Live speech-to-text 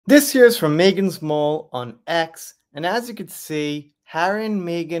This here is from Megan's Mole on X, and as you can see, Harry and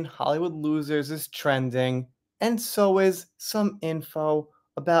Meghan Hollywood Losers is trending, and so is some info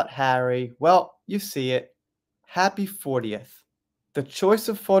about Harry. Well, you see it. Happy 40th. The choice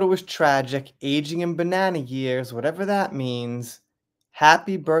of photo is tragic, aging in banana years, whatever that means.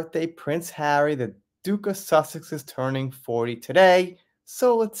 Happy birthday, Prince Harry. The Duke of Sussex is turning 40 today,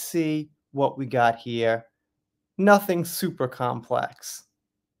 so let's see what we got here. Nothing super complex.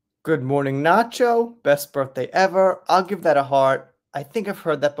 Good morning, Nacho. Best birthday ever. I'll give that a heart. I think I've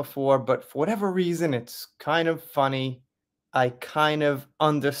heard that before, but for whatever reason, it's kind of funny. I kind of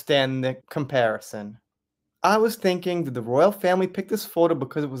understand the comparison. I was thinking, did the royal family pick this photo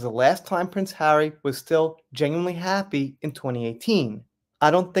because it was the last time Prince Harry was still genuinely happy in 2018?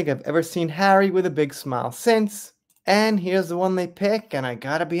 I don't think I've ever seen Harry with a big smile since. And here's the one they pick, and I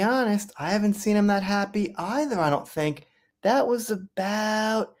gotta be honest, I haven't seen him that happy either, I don't think. That was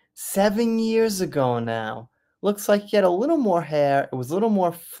about 7 years ago now. Looks like he had a little more hair, it was a little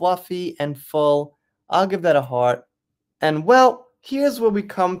more fluffy and full. I'll give that a heart. And well, here's where we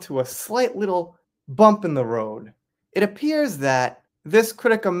come to a slight little bump in the road. It appears that this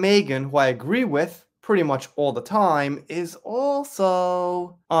critic of Meghan, who I agree with pretty much all the time, is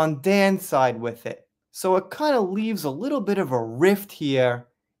also on Dan's side with it. So it kind of leaves a little bit of a rift here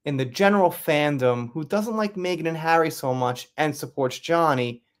in the general fandom who doesn't like Meghan and Harry so much and supports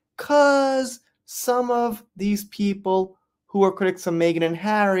Johnny, cause some of these people who are critics of Meghan and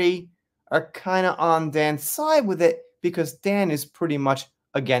Harry are kind of on Dan's side with it because Dan is pretty much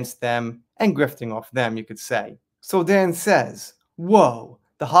against them and grifting off them, you could say. So Dan says, whoa,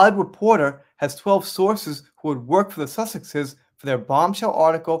 the Hollywood Reporter has 12 sources who would work for the Sussexes for their bombshell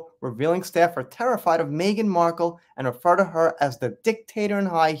article revealing staff are terrified of Meghan Markle and refer to her as the dictator in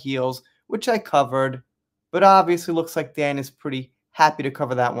high heels, which I covered, but obviously looks like Dan is pretty happy to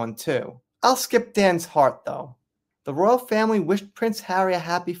cover that one too. I'll skip Dan's heart though. The royal family wished Prince Harry a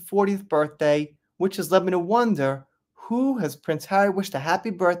happy 40th birthday, which has led me to wonder, who has Prince Harry wished a happy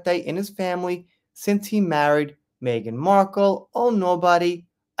birthday in his family since he married Meghan Markle? Oh, nobody.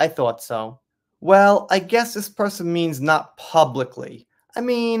 I thought so. Well, I guess this person means not publicly. I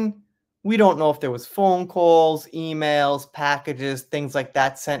mean, we don't know if there was phone calls, emails, packages, things like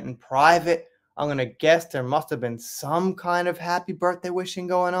that sent in private. I'm going to guess there must have been some kind of happy birthday wishing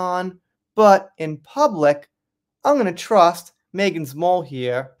going on. But in public, I'm going to trust Megan's Mole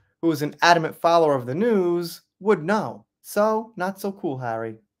here, who is an adamant follower of the news, would know. So, not so cool,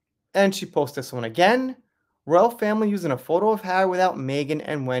 Harry. And she posts this one again. Royal family using a photo of Harry without Meghan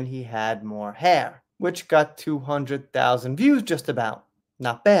and when he had more hair, which got 200,000 views just about.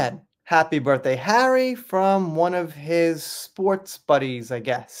 Not bad. Happy birthday, Harry, from one of his sports buddies, I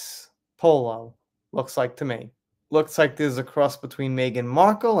guess. Polo, looks like to me. Looks like there's a cross between Meghan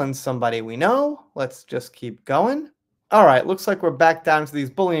Markle and somebody we know. Let's just keep going. Alright, looks like we're back down to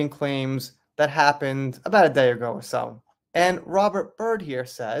these bullying claims that happened about a day ago or so. And Robert Bird here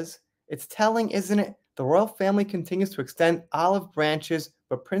says, it's telling, isn't it? The royal family continues to extend olive branches,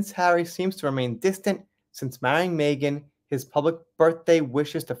 but Prince Harry seems to remain distant since marrying Meghan. His public birthday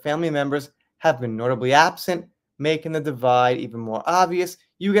wishes to family members have been notably absent, making the divide even more obvious.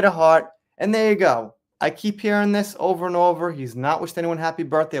 You get a heart, and there you go. I keep hearing this over and over. He's not wished anyone happy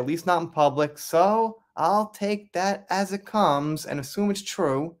birthday, at least not in public, so I'll take that as it comes and assume it's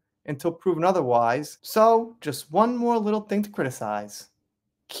true until proven otherwise. So, just one more little thing to criticize.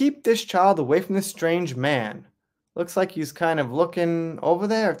 Keep this child away from this strange man. Looks like he's kind of looking over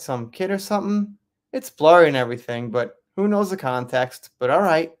there at some kid or something. It's blurry and everything, but who knows the context. But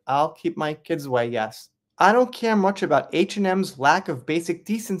alright, I'll keep my kids away, yes. I don't care much about H&M's lack of basic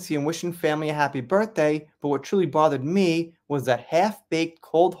decency in wishing family a happy birthday, but what truly bothered me was that half-baked,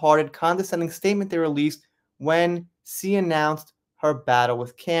 cold-hearted, condescending statement they released when C announced her battle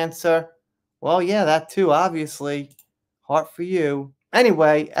with cancer. Well, yeah, that too, obviously. Heart for you.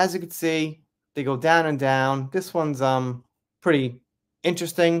 Anyway, as you can see, they go down and down. This one's pretty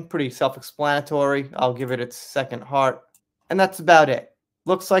interesting, pretty self-explanatory. I'll give it its second heart. And that's about it.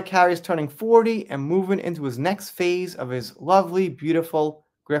 Looks like Harry's turning 40 and moving into his next phase of his lovely, beautiful,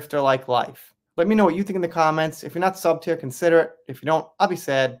 grifter-like life. Let me know what you think in the comments. If you're not subbed here, consider it. If you don't, I'll be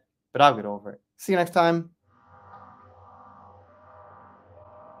sad, but I'll get over it. See you next time.